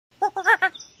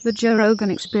The Joe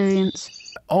Rogan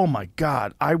Experience. Oh my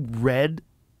God. I read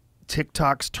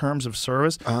TikTok's terms of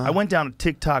service. I went down a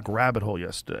TikTok rabbit hole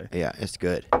yesterday. Yeah, it's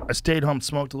good. I stayed home,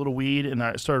 smoked a little weed, and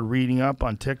I started reading up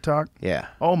on TikTok. Yeah.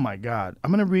 Oh my God.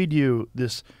 I'm going to read you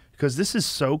this because this is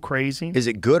so crazy. Is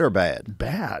it good or bad?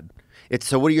 Bad.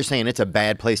 So what are you saying? It's a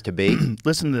bad place to be?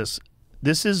 Listen to this.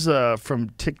 This is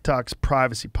from TikTok's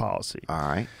privacy policy. All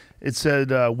right. It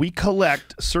said, we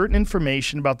collect certain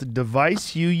information about the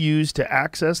device you use to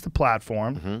access the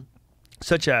platform,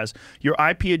 such as your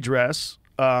IP address,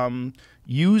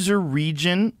 user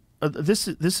region. This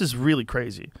is really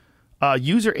crazy.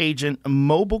 User agent,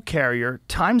 mobile carrier,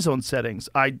 time zone settings,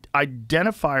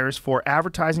 identifiers for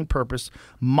advertising purpose,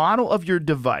 model of your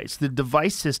device, the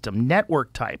device system,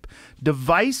 network type,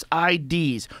 device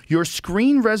IDs, your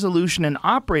screen resolution and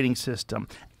operating system,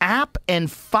 app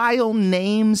and file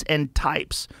names and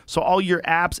types. So all your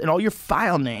apps and all your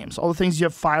file names, all the things you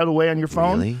have filed away on your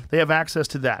phone, they have access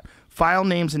to that. File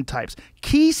names and types,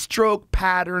 keystroke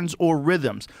patterns or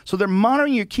rhythms. So they're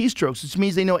monitoring your keystrokes, which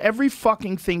means they know every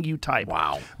fucking thing you type.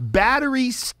 Wow.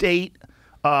 Battery state,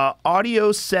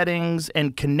 audio settings,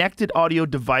 and connected audio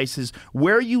devices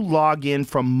where you log in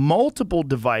from multiple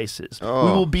devices. We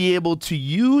will be able to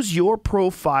use your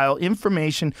profile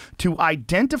information to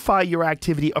identify your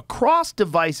activity across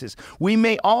devices. We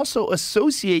may also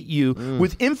associate you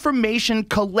with information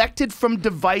collected from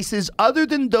devices other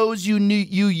than those you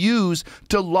use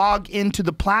to log into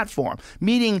the platform,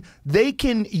 meaning they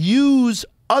can use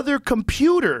other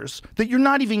computers that you're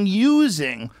not even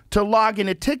using to log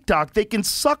into TikTok. They can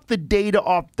suck the data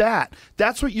off that.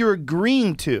 That's what you're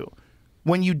agreeing to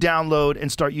when you download and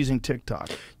start using TikTok.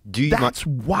 That's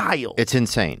wild. It's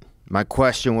insane. My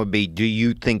question would be, do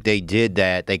you think they did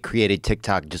that? They created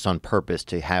TikTok just on purpose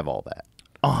to have all that?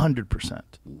 100%.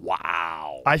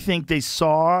 Wow. I think they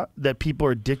saw that people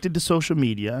are addicted to social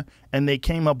media, and they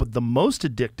came up with the most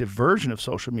addictive version of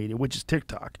social media, which is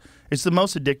TikTok. It's the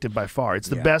most addictive by far. It's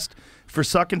the best for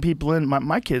sucking people in.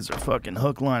 My kids are fucking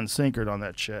hook, line, and sinkered on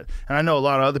that shit. And I know a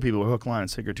lot of other people are hook, line, and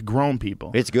sinkered to grown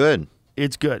people. It's good.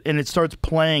 It's good. And it starts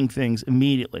playing things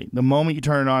immediately. The moment you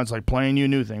turn it on, it's like playing you a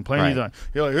new thing, playing you a new thing.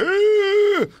 You're like,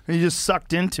 "Aah!" And you just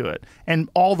sucked into it. And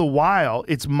all the while,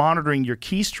 it's monitoring your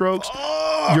keystrokes,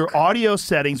 your audio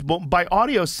settings. But by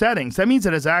audio settings, that means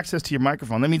it has access to your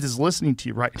microphone. That means it's listening to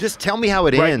you right. Just tell me how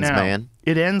it ends, now. man.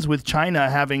 It ends with China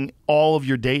having all of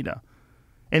your data.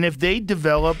 And if they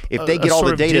develop if they get all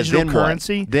the data, digital then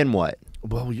currency, what? Then what?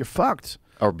 Well, you're fucked.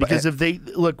 Or, because if they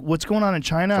look, what's going on in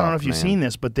China? I don't know if you've seen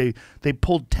this, but they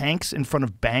pulled tanks in front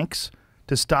of banks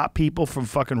to stop people from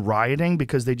fucking rioting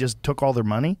because they just took all their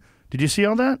money. Did you see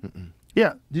all that?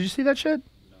 Yeah. Did you see that shit?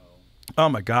 No. Oh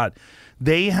my God.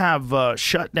 They have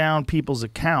shut down people's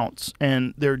accounts,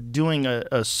 and they're doing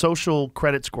a social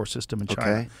credit score system in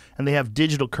China. And they have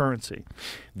digital currency.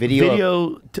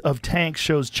 Video of tanks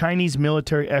shows Chinese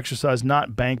military exercise,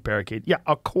 not bank barricade. Yeah,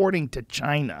 according to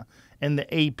China and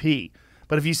the AP.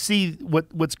 But if you see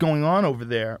what's going on over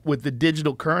there with the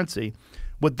digital currency,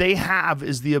 what they have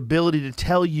is the ability to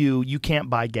tell you can't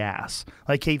buy gas.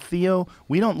 Like, hey, Theo,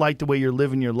 we don't like the way you're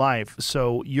living your life,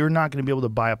 so you're not going to be able to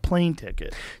buy a plane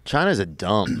ticket. China's a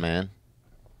dump, man.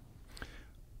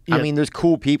 Yeah. I mean, there's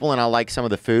cool people, and I like some of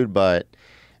the food, but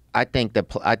I think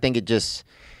it just,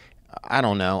 I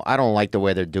don't know. I don't like the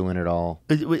way they're doing it all.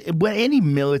 Any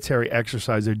military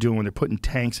exercise they're doing when they're putting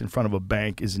tanks in front of a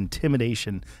bank is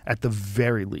intimidation at the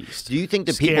very least. Do you think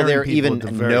the people there even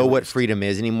know what freedom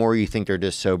is anymore, or you think they're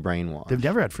just so brainwashed? They've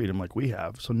never had freedom like we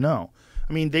have, so no.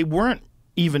 I mean, they weren't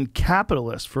even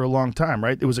capitalist for a long time,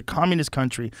 right? It was a communist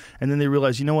country, and then they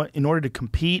realized, you know what? In order to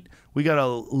compete, we got to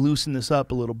loosen this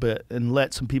up a little bit and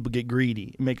let some people get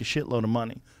greedy and make a shitload of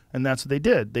money. And that's what they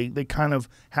did. They kind of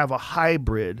have a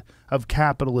hybrid of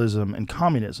capitalism and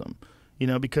communism, you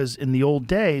know, because in the old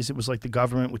days, it was like the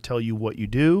government would tell you what you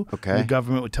do. Okay. And the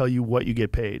government would tell you what you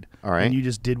get paid. All right. And you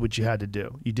just did what you had to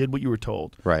do. You did what you were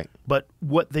told. Right. But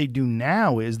what they do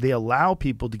now is they allow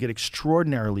people to get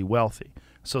extraordinarily wealthy.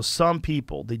 So some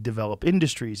people, they develop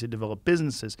industries, they develop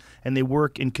businesses, and they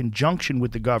work in conjunction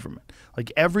with the government.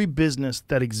 Like every business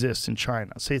that exists in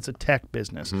China, say it's a tech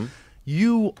business,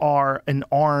 you are an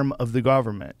arm of the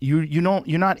government. You're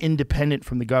not independent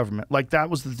from the government. Like that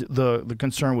was the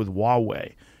concern with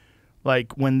Huawei.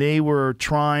 Like when they were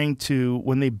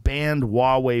when they banned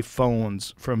Huawei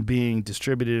phones from being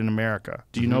distributed in America.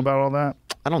 Do you know about all that?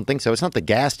 I don't think so. It's not the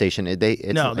gas station.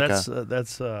 No,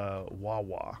 that's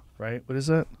Wawa, right? What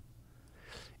is it?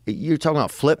 You're talking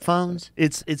about flip phones?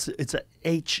 It's a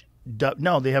H.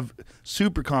 No, they have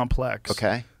super complex.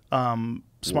 Okay.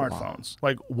 Smartphones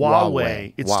like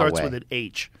Huawei. It starts with an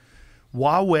H.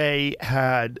 Huawei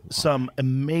had some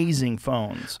amazing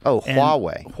phones. Oh, And-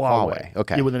 Huawei.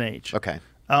 Okay. Yeah, with an H. Okay.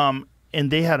 And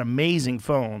they had amazing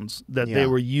phones that they Yeah.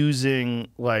 were using.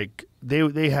 Like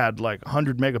they had like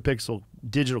 100 megapixel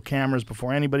digital cameras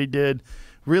before anybody did.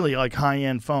 Really like high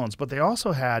end phones, but they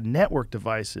also had network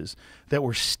devices that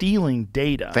were stealing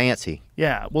data. Fancy.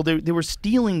 Yeah, well, they were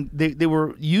stealing. They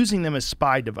were using them as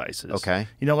spy devices. Okay.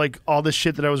 You know, like all this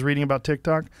shit that I was reading about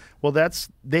TikTok. Well,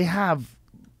 they have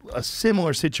a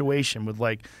similar situation with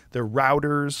like their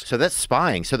routers. So that's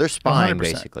spying. So they're spying 100%,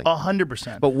 basically.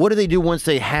 100%. But what do they do once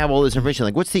they have all this information?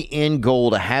 Like, what's the end goal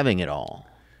to having it all?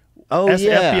 Oh,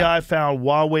 yeah. FBI found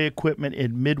Huawei equipment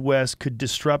in Midwest could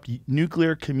disrupt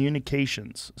nuclear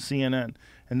communications, CNN.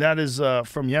 And that is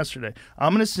from yesterday.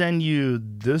 I'm going to send you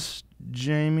this,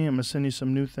 Jamie. I'm going to send you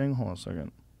some new thing. Hold on a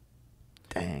second.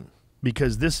 Dang.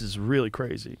 Because this is really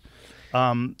crazy.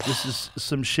 This is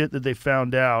some shit that they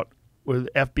found out where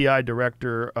the FBI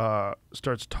director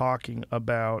starts talking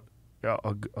about.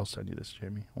 I'll send you this,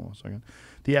 Jamie. Hold on a second.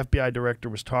 The FBI director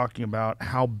was talking about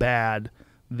how bad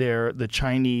the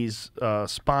Chinese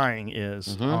spying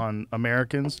is on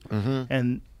Americans,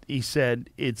 and he said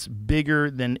it's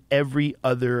bigger than every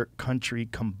other country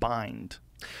combined.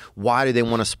 Why do they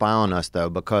want to spy on us, though?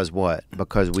 Because what?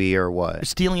 Because we are what?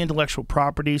 Stealing intellectual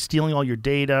property, stealing all your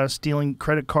data, stealing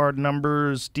credit card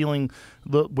numbers, stealing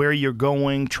where you're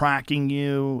going, tracking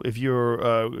you, if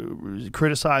you're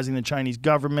criticizing the Chinese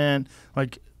government,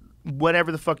 like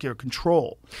whatever the fuck your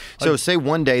control. So say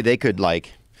one day they could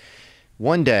like,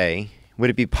 one day,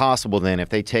 would it be possible then if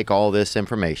they take all this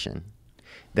information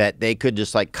that they could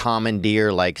just like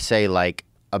commandeer, like say like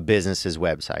a business's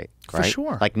website, right? For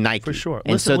sure. Like Nike. For sure.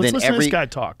 And Listen, so let's then listen to this guy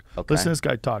talk. Okay. Listen to this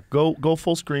guy talk. Go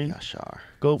full screen. Yashar.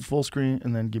 Go full screen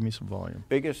and then give me some volume.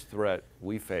 Biggest threat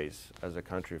we face as a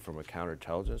country from a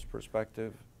counterintelligence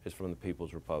perspective is from the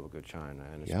People's Republic of China,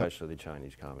 and especially the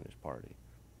Chinese Communist Party.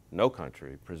 No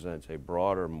country presents a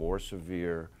broader, more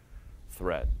severe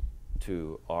threat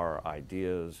to our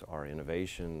ideas, our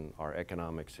innovation, our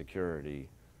economic security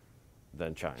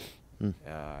than China.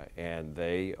 And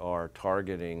they are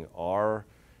targeting our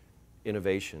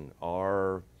innovation,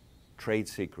 our trade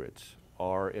secrets,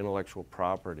 our intellectual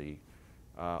property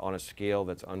on a scale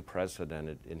that's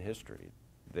unprecedented in history.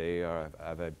 They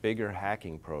have a bigger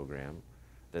hacking program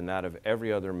than that of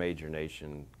every other major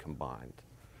nation combined.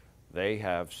 They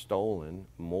have stolen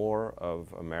more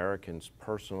of Americans'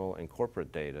 personal and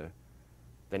corporate data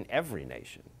than every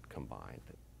nation combined.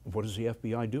 What is the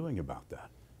FBI doing about that?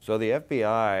 So the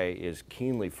FBI is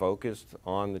keenly focused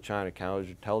on the China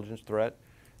counterintelligence threat.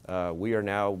 We are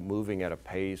now moving at a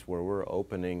pace where we're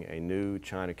opening a new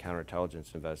China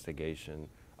counterintelligence investigation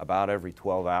about every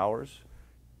 12 hours.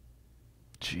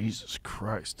 Jesus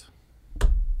Christ.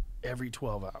 Every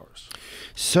 12 hours.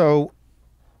 So,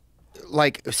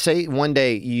 like, say one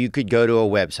day you could go to a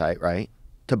website, right,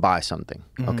 to buy something,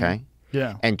 okay?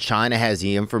 Yeah. And China has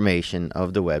the information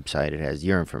of the website. It has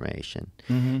your information.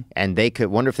 And they could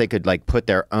wonder if they could like put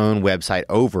their own website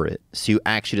over it. So you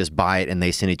actually just buy it and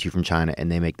they send it to you from China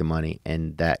and they make the money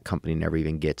and that company never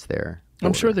even gets there.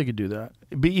 I'm sure they could do that.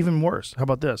 It'd be even worse. How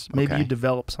about this? Maybe Okay. you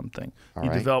develop something. All You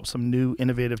right. develop some new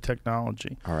innovative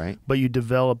technology. All right. But you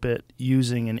develop it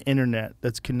using an internet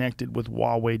that's connected with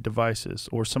Huawei devices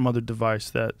or some other device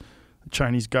that the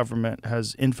Chinese government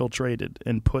has infiltrated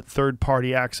and put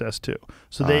third-party access to.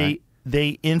 So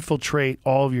they infiltrate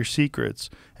all of your secrets,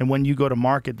 and when you go to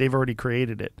market, they've already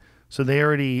created it. So they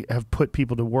already have put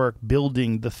people to work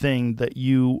building the thing that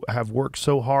you have worked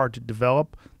so hard to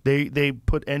develop. They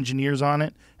put engineers on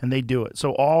it, and they do it.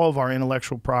 So all of our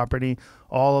intellectual property,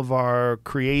 all of our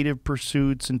creative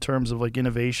pursuits in terms of like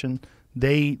innovation,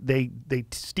 they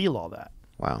steal all that.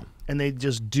 Wow. And they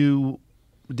build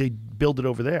it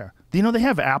over there. Do you know they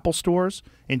have Apple stores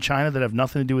in China that have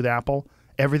nothing to do with Apple?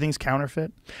 Everything's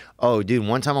counterfeit. Oh, dude,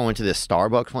 one time I went to this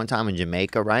Starbucks one time in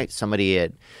Jamaica, right?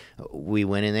 We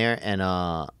went in there and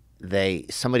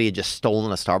somebody had just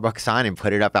stolen a Starbucks sign and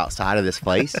put it up outside of this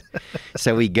place.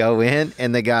 So we go in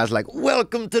and the guy's like,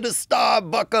 "Welcome to the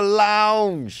Starbucks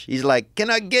Lounge." He's like,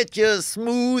 "Can I get you a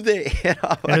smoothie?"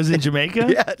 And It was in Jamaica?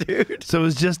 Yeah, dude. So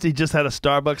he just had a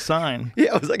Starbucks sign.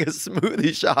 Yeah, it was like a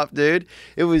smoothie shop, dude.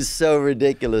 It was so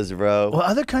ridiculous, bro. Well,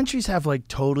 other countries have like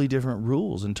totally different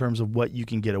rules in terms of what you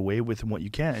can get away with and what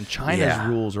you can't. And China's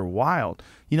rules are wild.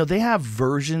 You know, they have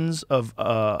versions of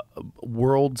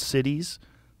world cities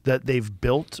that they've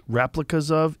built replicas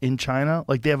of in China.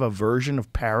 Like they have a version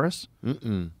of Paris.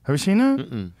 Have you seen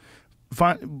that?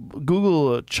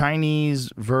 Google a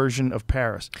Chinese version of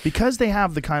Paris. Because they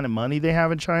have the kind of money they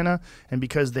have in China and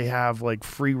because they have like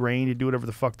free reign to do whatever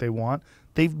the fuck they want,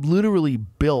 they've literally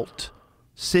built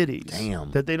cities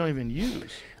Damn. that they don't even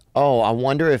use. Oh, I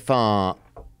wonder if What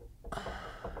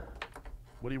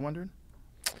are you wondering?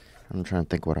 I'm trying to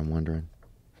think what I'm wondering.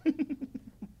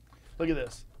 Look at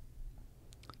this.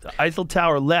 The Eiffel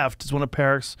Tower left is one of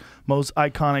Paris' most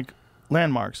iconic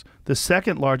landmarks. The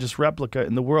second largest replica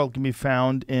in the world can be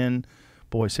found in,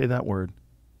 boy, say that word,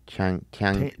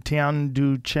 Tianducheng.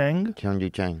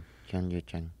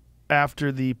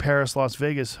 after the Paris Las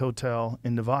Vegas hotel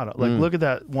in Nevada. Like, look at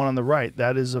that one on the right.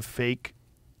 That is a fake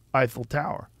Eiffel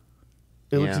Tower.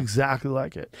 It looks exactly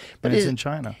like it. But it's in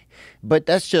China. But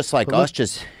that's just like us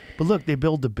But look, they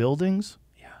build the buildings.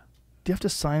 Yeah. Do you have to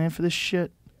sign in for this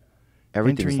shit?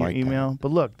 Everything's Entering your like email. that.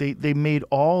 But look, they made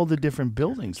all the different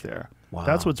buildings there. Wow.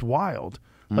 That's what's wild.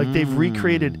 Like, they've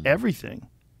recreated everything.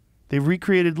 They've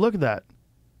recreated, look at that.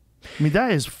 I mean,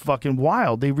 that is fucking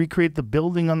wild. They recreate the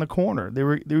building on the corner. They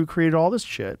recreated all this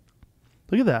shit.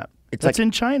 Look at that. That's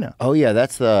in China. Oh, yeah,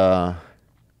 that's the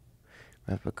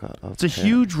replica of It's a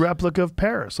huge replica of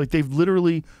Paris. Like, they've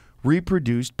literally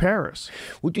reproduced Paris.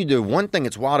 Well, dude, the one thing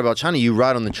that's wild about China, you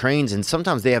ride on the trains, and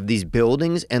sometimes they have these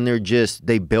buildings, and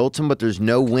they built them, but there's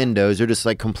no windows. They're just,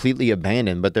 like, completely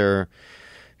abandoned, but they're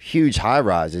huge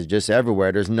high-rises just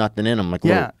everywhere. There's nothing in them. Like,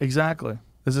 yeah, exactly.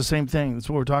 It's the same thing. That's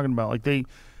what we're talking about. Like, they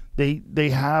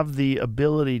have the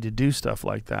ability to do stuff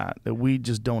like that we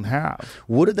just don't have.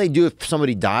 What do they do if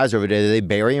somebody dies over there? Do they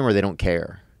bury him or they don't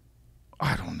care?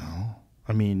 I don't know.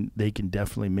 I mean, they can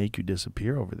definitely make you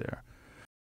disappear over there.